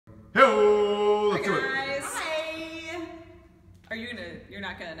Hey, let's do it. Hi. You're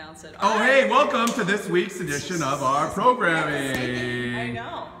not gonna announce it. Oh, hey, welcome to this week's edition of our programming. I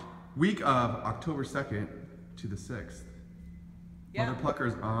know. Week of October 2nd to the 6th. Yeah. Mother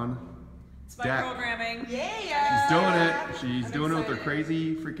Plucker's on It's my deck. programming. She's doing it. She's I'm doing it with her excited.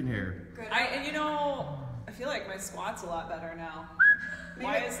 crazy freaking hair. I feel like my squat's a lot better now.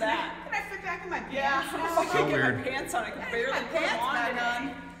 Why is that? Can I fit back in my pants? Yeah, now? I can get weird. my pants on. I can barely my put them pants on back and on.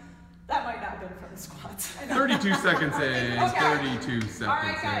 on. That might not have been from the squats. 32 seconds in. Okay. 32 seconds All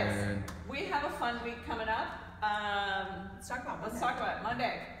right, guys. in. We have a fun week coming up. Let's talk about Let's talk about it.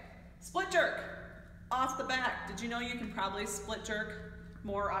 Monday. Split jerk. Off the back. Did you know you can probably split jerk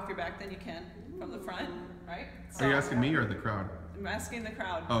more off your back than you can from the front? Right? Are you asking me or the crowd? I'm asking the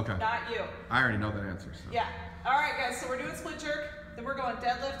crowd. Okay. Not you. I already know that answer. So. Yeah. All right, guys. So we're doing split jerk. Then we're going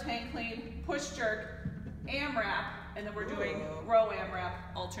deadlift, hang clean, push jerk, AMRAP, and then we're doing row AMRAP,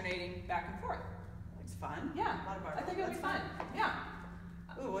 alternating back and forth. Looks fun. Yeah. A lot of I think it'll be fun. Yeah.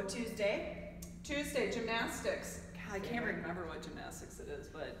 Ooh, what Tuesday? Tuesday, gymnastics. God, I can't remember what gymnastics it is,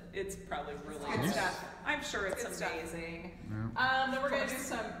 but it's probably really good good stuff. I'm sure it's Good stuff. amazing. Yeah. Then we're going to do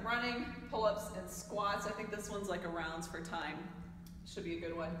some running, pull-ups, and squats. I think this one's like a rounds for time. Should be a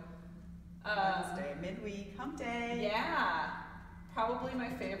good one. Wednesday, midweek, hump day. Yeah. Probably my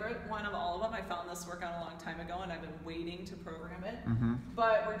favorite one of all of them. I found this workout a long time ago, and I've been waiting to program it.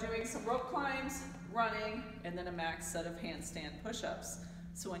 But we're doing some rope climbs, running, and then a max set of handstand push-ups.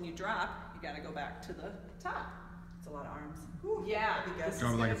 So when you drop, you got to go back to the top. It's a lot of arms. Yeah, that'd be good. this is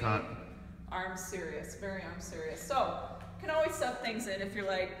Drop it like gonna it's hot. be arm serious, very arm serious. So, can always step things in if you're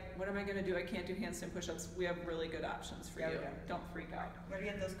like, what am I gonna do? I can't do handstand push-ups. We have really good options for Yeah, you. we do. Don't freak out. We're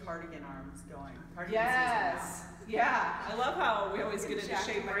gonna get those cardigan arms going. Cardigan Yes, yeah. I love how we always get into Jack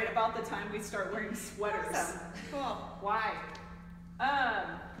shape in my- right about the time we start wearing sweaters. Awesome. Cool. Why?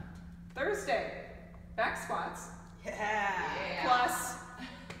 Thursday, back squats. Yeah. Plus,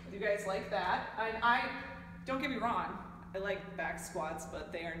 you guys like that? I don't get me wrong, I like back squats,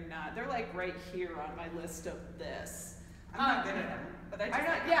 but they are not. They're like right here on my list of this. I'm not good at them, but I just like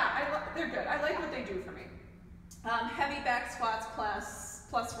them. Yeah, they're good. I like what they do for me. Heavy back squats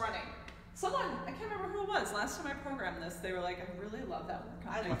plus running. Someone, I can't remember who it was. Last time I programmed this, they were like, I really love that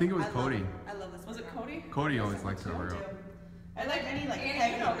workout. I think it was love Cody. I love this. Was it workout. Cody? Cody always likes her I do. workout. I like any like And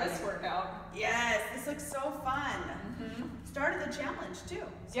heavy you know running. this workout. Yes, this looks so fun. Started the challenge too.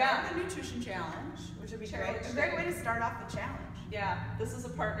 Yeah. Started the nutrition challenge, which would be Challenge great. A great day. way to start off the challenge. Yeah, this is a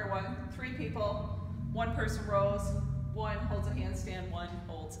partner one. 3 people, 1 person rows, 1 holds a handstand, 1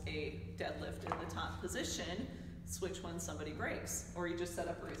 holds a deadlift in the top position. Switch when somebody breaks, or you just set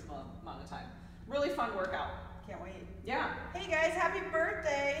up a reasonable amount of time. Really fun workout. Can't wait. Yeah. Hey guys, happy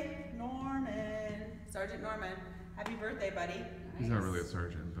birthday, Norman. Sergeant Norman. Happy birthday, buddy. He's not really a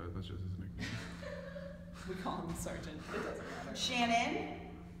sergeant, but that's just his nickname. We call him the sergeant. It doesn't matter. Shannon.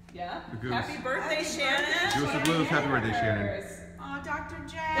 Yeah. The goose. Happy birthday, Happy Shannon. birthday, Goose of Blues, happy birthday, Shannon. Oh, Dr. There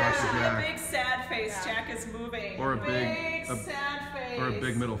Jack. should be a Jack. big sad face. Yeah. Jack is moving. Or a big- sad face. Or a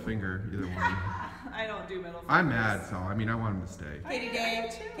big middle finger, either one. I don't do middle fingers. I'm mad, so I mean, I want him to stay. Katie I Day.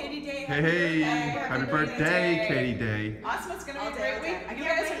 do too. Katie Day. Hey, happy happy birthday. birthday, Katie Day. Awesome, it's gonna be All a day, great all week. day. I You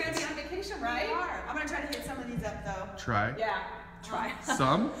can't guys are wait. gonna be on vacation, We right? are. I'm gonna try to hit some of these up though. Try. Yeah. Try.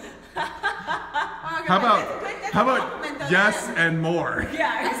 Some? Oh, How about, that's how a about compliment, though, yes Em. and more?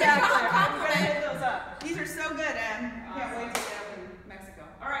 Yeah, exactly. I'm gonna hit those up. These are so good, Em. Can't Awesome. wait to get up in Mexico.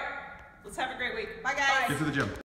 All right. Let's have a great week. Bye, guys. Get to the gym.